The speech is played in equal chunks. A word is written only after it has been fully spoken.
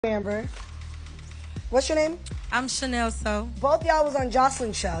Amber. What's your name? I'm Chanel. So both y'all was on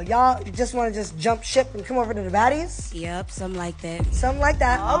Jocelyn's show. Y'all just want to just jump ship and come over to the Baddies? yep, something like that. Something like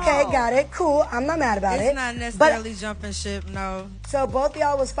that. Oh. Okay, got it. Cool. I'm not mad about it. It's not necessarily jumping ship, no. So both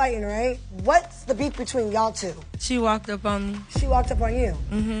y'all was fighting, right? What's the beef between y'all two? She walked up on me. She walked up on you?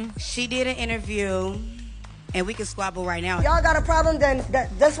 Mm-hmm. She did an interview, and we can squabble right now. Y'all got a problem? Then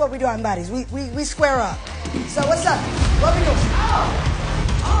that's what we do on Baddies. We square up. So what's up? What we doing?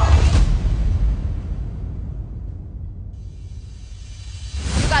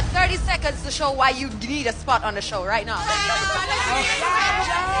 You got 30 seconds to show why you need a spot on the show right now.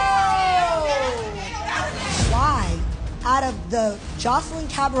 Why, out of the Jocelyn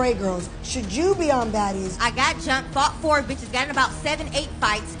Cabaret girls, should you be on Baddies? I got jumped, fought 4 bitches, got in about 7, 8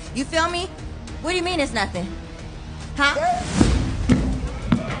 fights. You feel me? What do you mean it's nothing? Huh?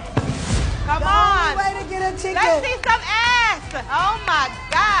 Come on. Way to get a ticket. Let's see some ass. Oh my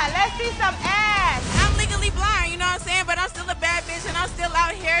God. Let's see some ass. I'm legally blind, you know what I'm saying? But I'm still a bad bitch and I'm still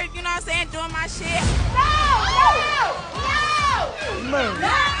out here, you know what I'm saying, doing my shit. Move.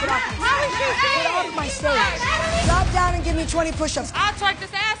 Get off my stage. Drop down and give me 20 push-ups. I'll twerk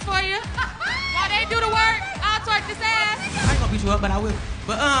this ass for you. While they do the work, I'll twerk this ass. I ain't gonna beat you up, but I will.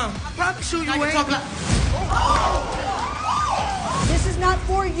 But I promise you ain't. Talk like... This is not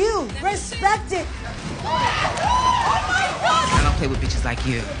for you. Respect it. I don't play with bitches like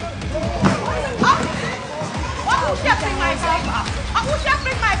you. Who's shuffling my papa? Who's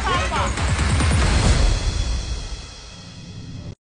shuffling my papa?